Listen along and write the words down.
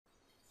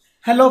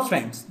Hello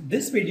friends,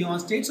 this video on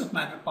States of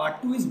Matter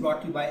Part 2 is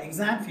brought to you by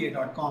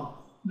examfear.com.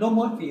 No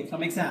more fear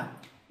from exam.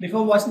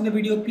 Before watching the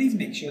video, please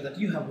make sure that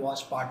you have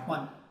watched Part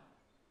 1.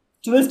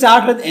 So we'll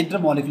start with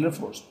intermolecular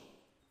force.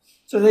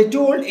 So they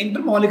told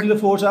intermolecular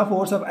force are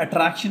force of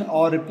attraction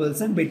or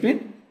repulsion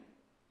between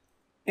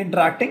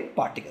interacting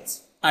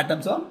particles,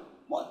 atoms or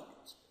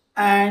molecules.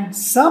 And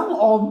some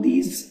of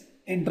these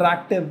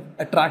attractive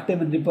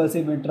and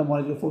repulsive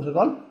intermolecular forces are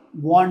called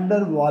van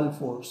der Waals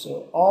force.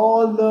 So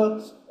all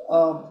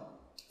the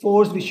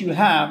force which you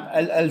have,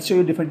 I'll show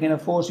you different kind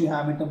of force you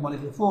have,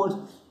 intermolecular force.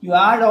 You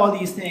add all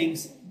these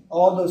things,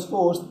 all those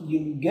force,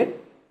 you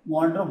get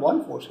van der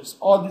Waals forces.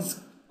 All these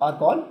are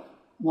called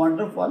van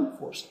der Waals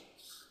force.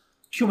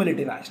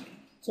 Cumulative actually.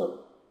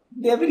 So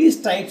there are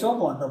various types of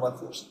van der Waals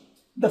force.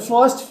 The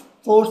first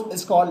force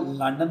is called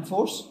London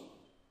force,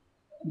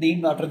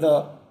 named after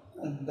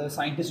the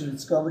scientist who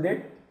discovered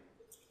it.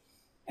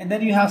 And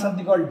then you have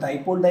something called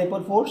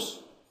dipole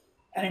force.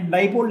 And in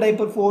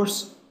dipole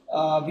force,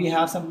 we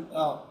have some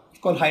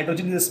called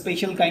hydrogen is a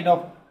special kind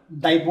of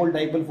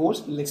dipole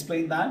force. We'll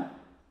explain that.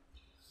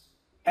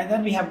 And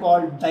then we have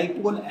called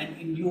dipole and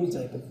induced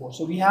dipole force.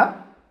 So we have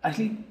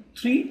actually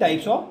three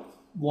types of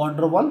van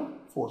der Waals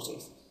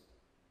forces: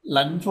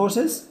 London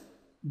forces,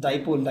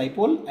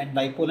 dipole and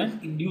dipole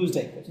and induced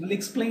dipole. So we'll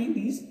explain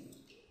these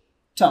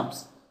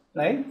terms,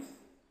 right?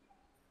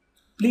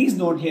 Please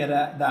note here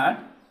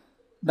that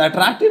the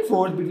attractive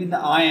force between the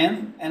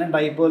ion and a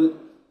dipole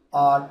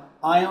are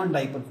ion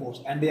dipole force,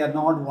 and they are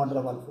not van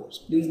der Waals force.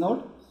 Please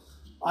note,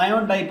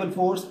 ion dipole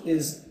force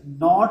is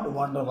not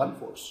van der Waals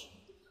force.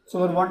 So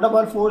for van der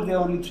Waals force, there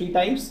are only three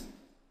types: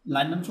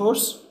 London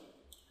force,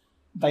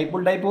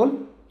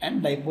 dipole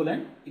and dipole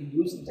and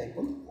induced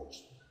dipole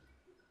force.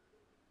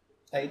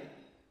 Right?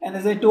 And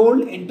as I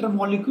told,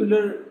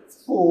 intermolecular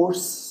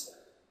force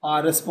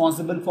are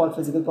responsible for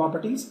physical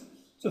properties.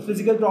 So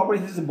physical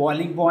properties is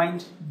boiling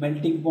point,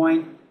 melting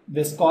point,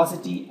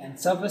 viscosity and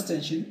surface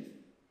tension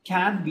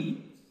can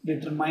be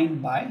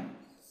determined by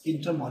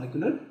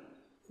intermolecular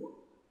force.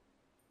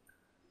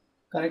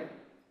 Correct?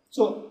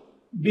 So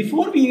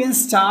before we even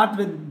start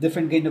with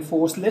different kind of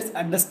force, let's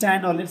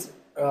understand or let's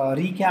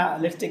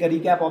take a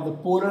recap of the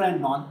polar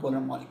and non-polar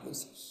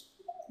molecules.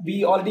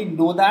 We already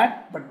know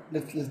that, but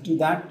let's do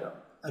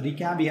that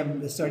recap. We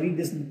have studied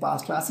this in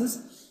past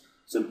classes.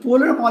 So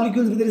polar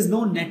molecules, there is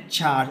no net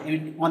charge. I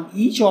mean, on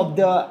each of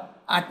the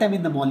atom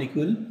in the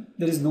molecule,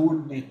 there is no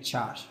net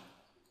charge.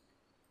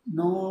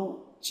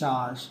 No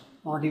charge,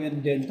 not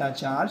even delta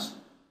charge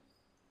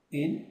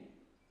in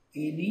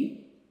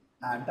any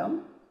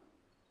atom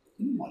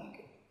in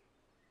molecule.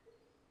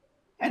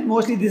 And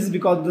mostly this is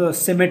because of the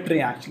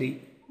symmetry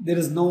actually. There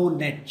is no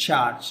net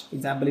charge. For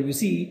example, if you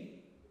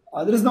see,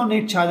 there is no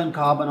net charge on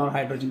carbon or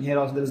hydrogen. Here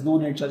also there is no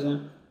net charge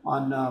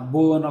on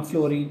boron or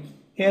fluorine.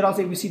 Here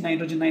also if you see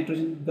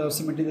nitrogen, the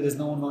symmetry, there is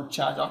no net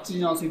charge.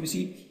 Oxygen also if you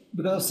see,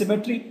 because of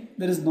symmetry,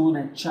 there is no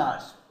net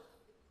charge.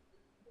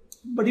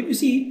 But if you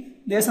see,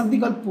 there is something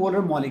called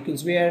polar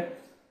molecules where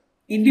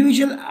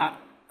individual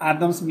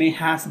atoms may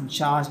have some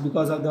charge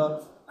because of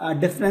the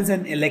difference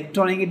in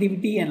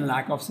electronegativity and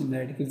lack of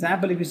similarity. For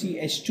example, if you see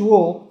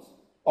H2O,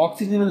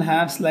 oxygen will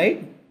have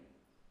slight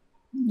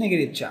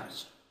negative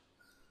charge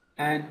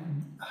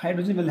and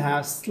hydrogen will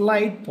have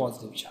slight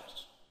positive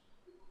charge.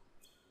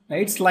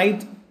 Right?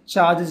 Slight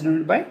charge is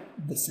denoted by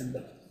this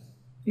symbol.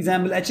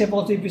 Example, HF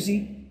also if you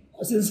see,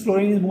 since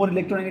fluorine is more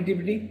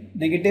electronegativity,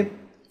 negative,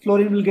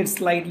 fluorine will get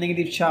slight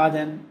negative charge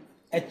and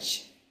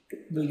H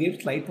will give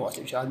slight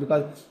positive charge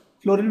because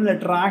fluorine will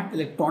attract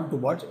electron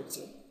towards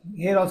itself.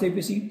 Here also if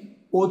you see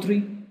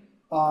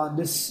O3,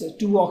 this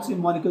two oxygen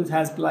molecules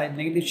has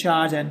negative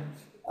charge and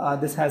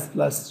this has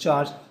plus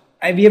charge.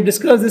 We have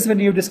discussed this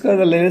when you have discussed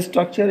the layer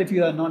structure. If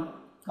you are not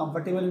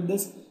comfortable in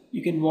this,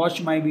 you can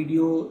watch my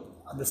video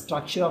on the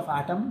structure of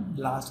atom,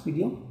 last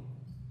video.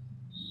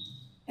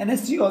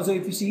 NH3 also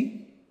if you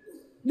see,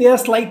 they are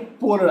slight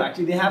polar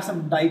actually. They have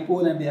some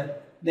dipole and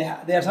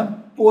they are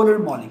some polar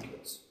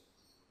molecules.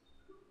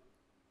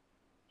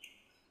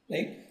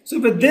 Right? So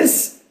with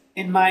this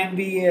in mind,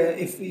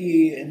 if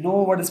we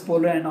know what is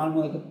polar and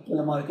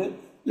non-polar molecule,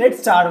 let's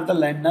start with the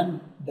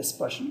London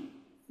dispersion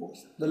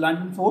force. The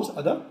London force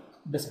or the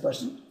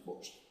dispersion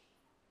force.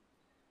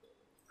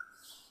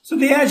 So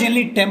they are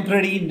generally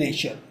temporary in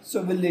nature.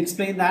 So we'll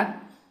explain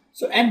that.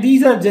 So and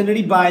these are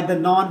generally by the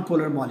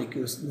non-polar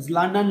molecules. This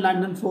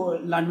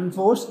London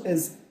force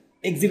is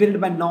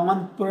exhibited by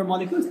non-polar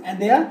molecules and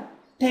they are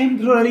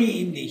temporary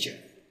in nature.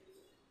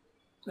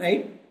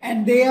 Right?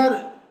 And they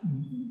are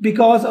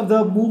because of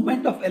the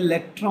movement of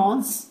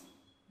electrons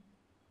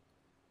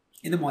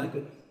in the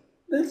molecule.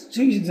 Let's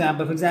take an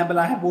example. For example,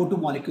 I have O2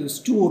 molecules,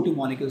 two O2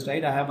 molecules,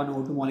 right? I have one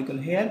O2 molecule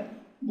here,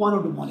 one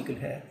O2 molecule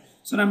here.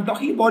 So when I'm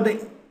talking about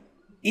the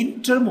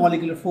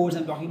intermolecular force,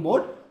 I'm talking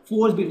about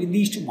force between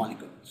these two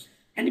molecules.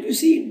 And if you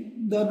see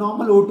the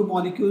normal O2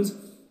 molecules,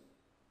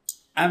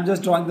 I'm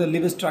just drawing the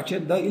Lewis structure.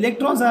 The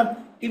electrons are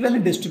evenly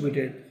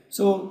distributed.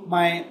 So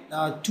my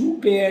two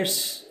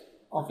pairs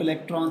of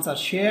electrons are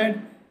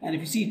shared, and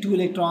if you see 4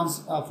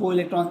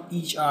 electrons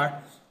each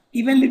are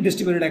evenly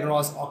distributed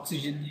across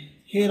oxygen.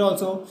 Here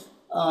also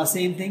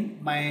same thing,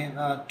 my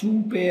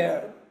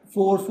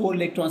four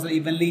electrons are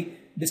evenly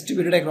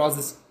distributed across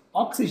this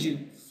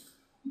oxygen.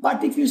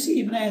 But if you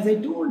see, as I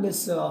told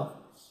this,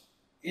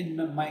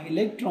 in my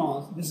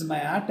electrons, this is my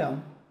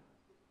atom,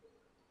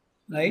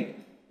 right?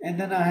 And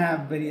then I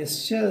have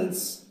various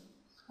shells.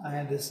 I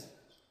have this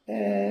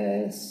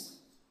S,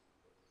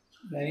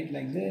 right,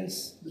 like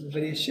this.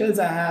 Various shells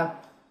I have.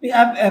 I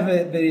have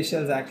various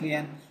shells actually,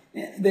 and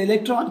the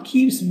electron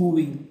keeps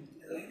moving.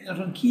 The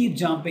electron keeps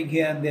jumping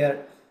here and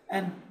there,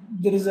 and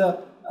there is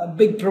a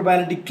big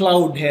probability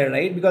cloud here,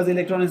 right? Because the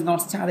electron is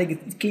not static;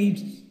 it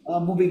keeps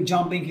moving,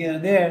 jumping here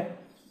and there.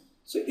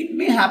 So it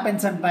may happen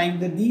sometime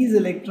that these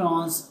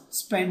electrons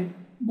spend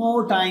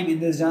more time in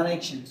this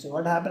direction. So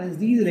what happens is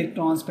these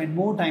electrons spend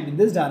more time in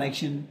this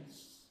direction.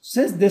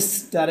 Since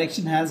this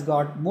direction has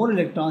got more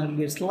electrons, it will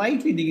get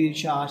slightly negative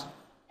charge,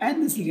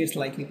 and this will get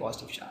slightly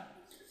positive charge.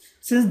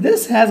 Since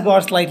this has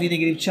got slightly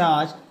negative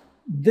charge,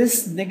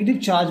 this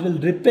negative charge will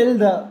repel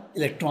the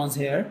electrons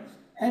here,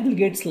 and will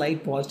get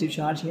slight positive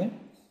charge here.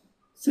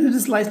 Since it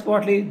is slight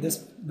positive,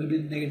 this will be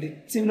negative.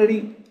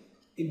 Similarly,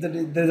 if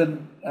there is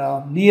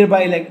a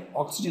nearby like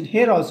oxygen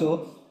here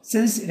also,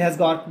 since it has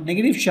got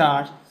negative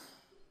charge,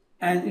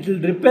 and it will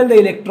repel the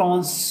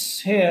electrons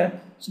here,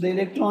 so the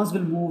electrons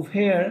will move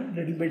here, a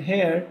little bit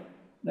here,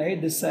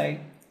 right, this side,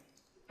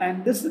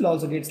 and this will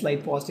also get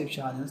slight positive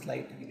charge and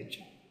slight negative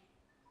charge,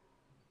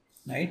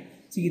 right?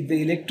 See,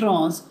 the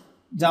electrons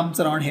jumps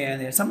around here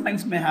and there.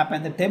 Sometimes it may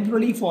happen that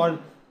temporarily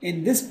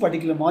in this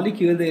particular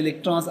molecule, the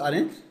electrons are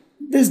in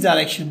this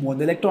direction more.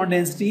 The electron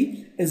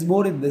density is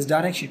more in this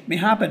direction. It may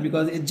happen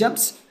because it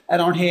jumps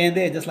around here and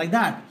there just like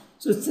that.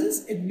 So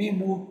since it may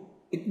move,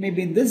 it may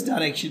be in this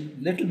direction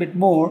a little bit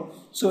more,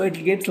 so it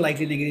will get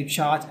slightly negative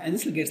charge, and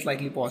this will get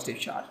slightly positive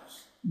charge.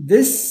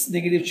 This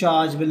negative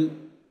charge will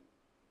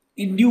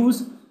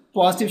induce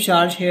positive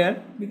charge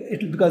here,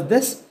 because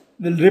this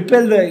will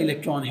repel the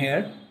electron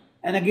here,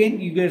 and again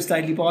you get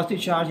slightly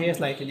positive charge here,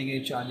 slightly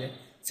negative charge here.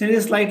 Since it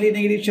is slightly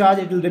negative charge,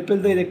 it will repel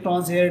the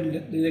electrons here,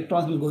 the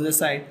electrons will go this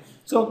side.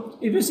 So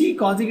if you see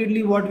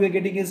consequently, what we are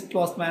getting is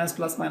plus minus,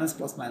 plus minus,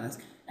 plus minus,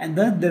 and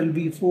then there will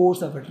be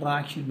force of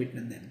attraction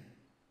between them,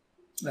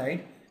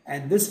 right?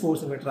 And this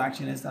force of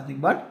attraction is nothing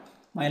but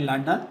my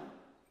London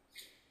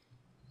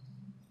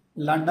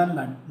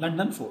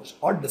force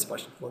or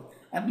dispersion force.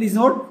 And please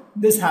note,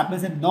 this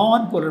happens in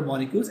non-polar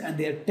molecules and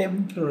they are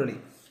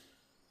temporary,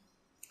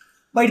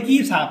 but it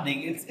keeps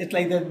happening. It's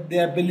like that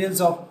there are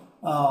billions of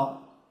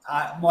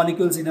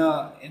molecules in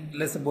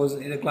let's suppose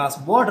in a glass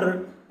of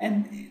water,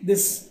 and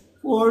this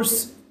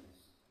force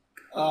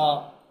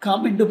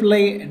comes into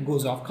play and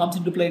goes off, comes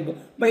into play,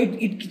 but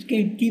it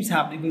keeps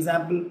happening. For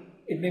example,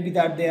 it may be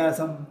that there are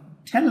some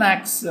 10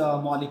 lakhs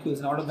molecules,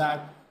 and out of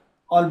that,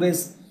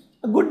 always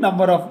a good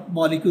number of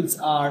molecules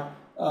are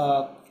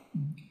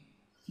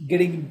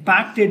getting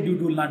impacted due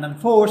to London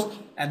force,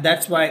 and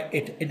that's why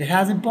it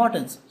has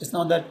importance. It's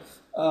not that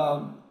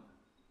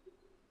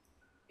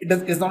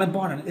it's not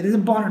important. It is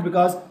important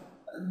because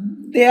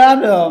there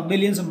are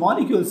millions of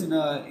molecules in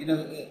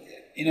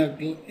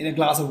a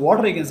glass of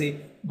water, you can say,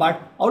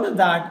 but out of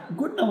that, a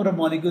good number of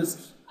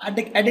molecules at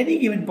any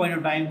given point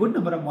of time, good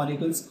number of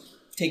molecules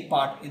take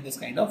part in this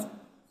kind of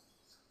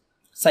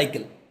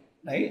cycle,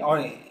 right, or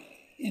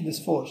in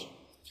this force.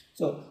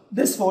 So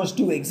this force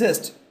too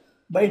exists,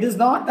 but it is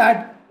not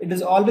that it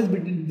is always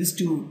between these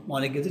two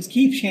molecules. It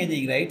keeps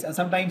changing, right? And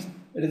sometimes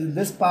it is in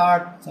this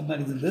part,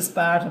 sometimes it is in this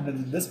part,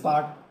 sometimes in this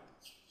part,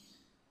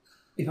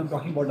 if I'm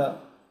talking about a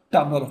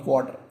tumbler of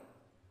water.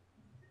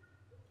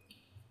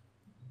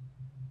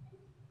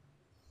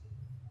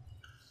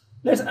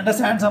 Let's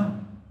understand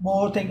some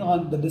more thing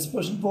on the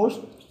dispersion force.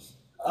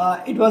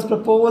 It was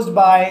proposed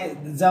by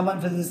the German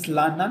physicist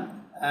London,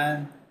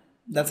 and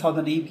that's how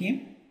the name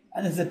came.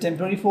 And this is a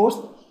temporary force,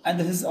 and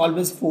this is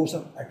always force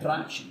of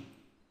attraction,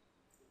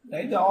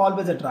 right? They are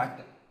always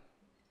attracted,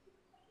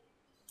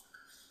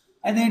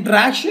 and the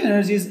interaction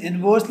energy is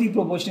inversely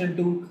proportional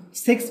to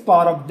 6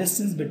 power of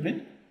distance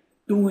between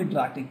two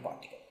interacting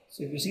particles.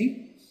 So if you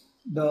see,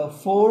 the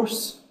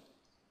force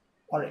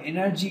or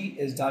energy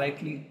is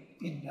directly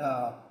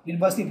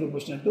inversely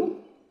proportional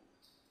to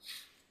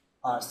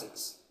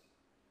R6,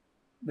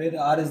 where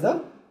R is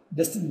the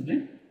distance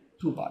between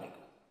two particles.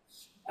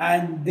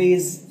 And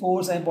these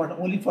forces are important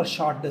only for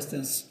short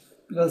distance,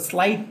 because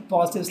slight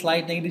positive,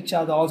 slight negative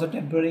charge are also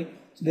temporary.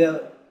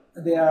 So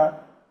they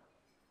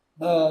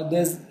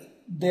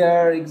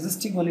are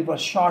existing only for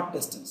short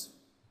distance,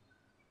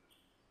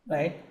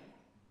 right?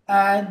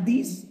 And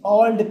these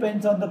all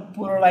depends on the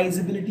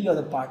polarizability of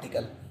the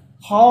particle,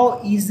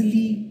 how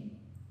easily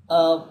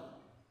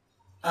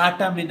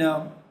atom in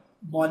a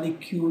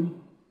molecule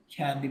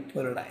can be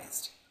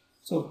polarized.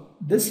 So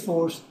this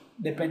force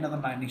depends on the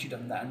magnitude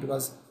of that,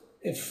 because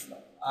if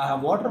I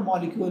have water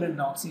molecule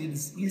and oxygen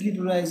is easily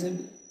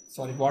polarizable,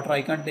 sorry, water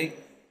I can't take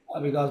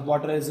because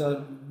water is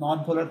a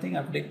non-polar thing,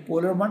 I have to take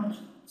polar one.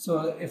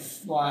 So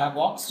if I have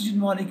oxygen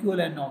molecule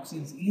and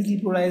oxygen is easily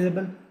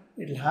polarizable,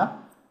 it will have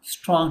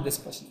strong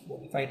dispersion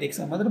force. If I take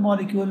some other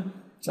molecule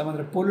some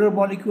other polar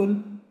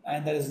molecule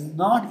and that is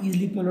not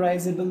easily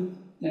polarizable,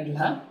 then it will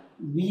have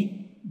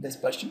weak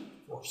dispersion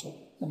force. So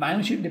the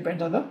magnitude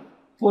depends on the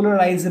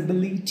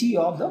polarizability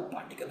of the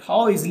particle,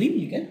 how easily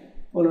you can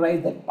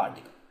polarize that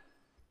particle.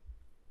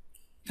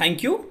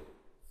 Thank you.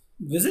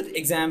 Visit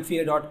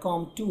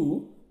examfear.com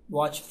to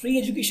watch free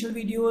educational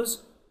videos,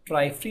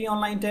 try free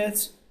online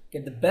tests,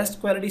 get the best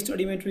quality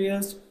study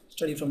materials,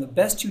 study from the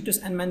best tutors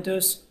and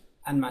mentors,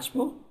 and much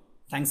more.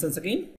 Thanks once again.